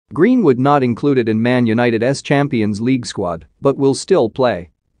Greenwood not included in Man United's Champions League squad, but will still play.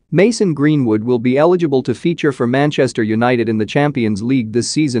 Mason Greenwood will be eligible to feature for Manchester United in the Champions League this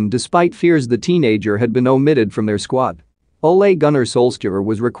season despite fears the teenager had been omitted from their squad. Ole Gunnar Solskjaer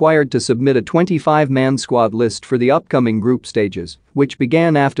was required to submit a 25-man squad list for the upcoming group stages, which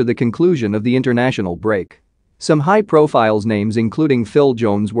began after the conclusion of the international break. Some high-profile names including Phil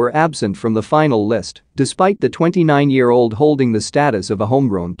Jones were absent from the final list, despite the 29-year-old holding the status of a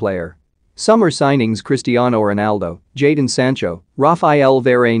homegrown player. Summer signings Cristiano Ronaldo, Jadon Sancho, Raphael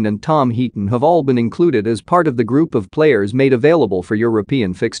Varane and Tom Heaton have all been included as part of the group of players made available for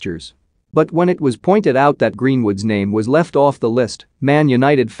European fixtures. But when it was pointed out that Greenwood's name was left off the list, Man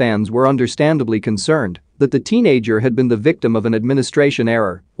United fans were understandably concerned that the teenager had been the victim of an administration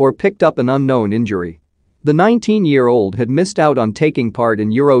error or picked up an unknown injury. The 19-year-old had missed out on taking part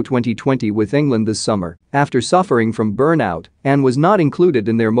in Euro 2020 with England this summer after suffering from burnout and was not included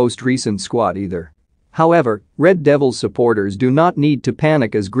in their most recent squad either. However, Red Devils supporters do not need to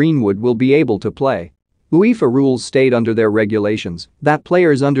panic as Greenwood will be able to play. UEFA rules state under their regulations that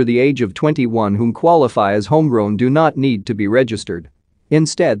players under the age of 21 who qualify as homegrown do not need to be registered.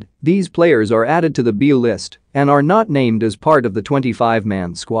 Instead, these players are added to the B list and are not named as part of the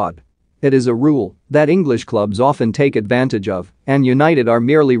 25-man squad. It is a rule that English clubs often take advantage of, and United are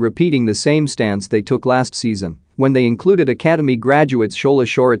merely repeating the same stance they took last season when they included academy graduates Shola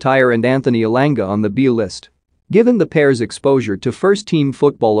Shoretire and Anthony Elanga on the B list. Given the pair's exposure to first-team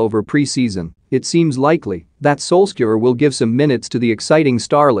football over pre-season, it seems likely that Solskjaer will give some minutes to the exciting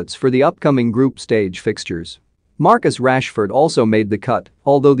starlets for the upcoming group stage fixtures. Marcus Rashford also made the cut,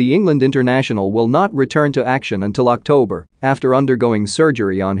 although the England international will not return to action until October after undergoing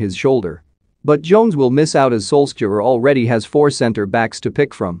surgery on his shoulder. But Jones will miss out as Solskjaer already has 4 centre-backs to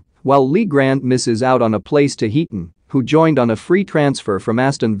pick from, while Lee Grant misses out on a place to Heaton, who joined on a free transfer from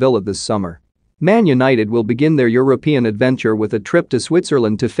Aston Villa this summer. Man United will begin their European adventure with a trip to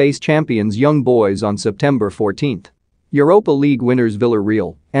Switzerland to face champions Young Boys on September 14. Europa League winners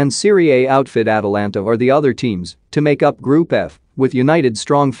Villarreal and Serie A outfit Atalanta are the other teams to make up Group F, with United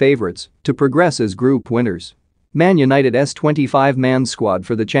strong favourites to progress as group winners. Man United's 25-man squad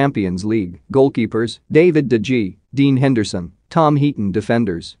for the Champions League: goalkeepers David De Gea, Dean Henderson, Tom Heaton.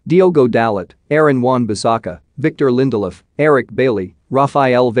 Defenders: Diogo Dalot, Aaron Wan-Bissaka, Victor Lindelof, Eric Bailly,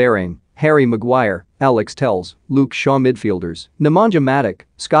 Raphael Varane, Harry Maguire, Alex Telles, Luke Shaw. Midfielders: Nemanja Matic,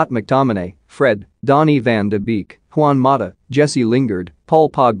 Scott McTominay, Fred, Donny van de Beek, Juan Mata, Jesse Lingard, Paul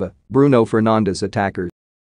Pogba, Bruno Fernandes. Attackers: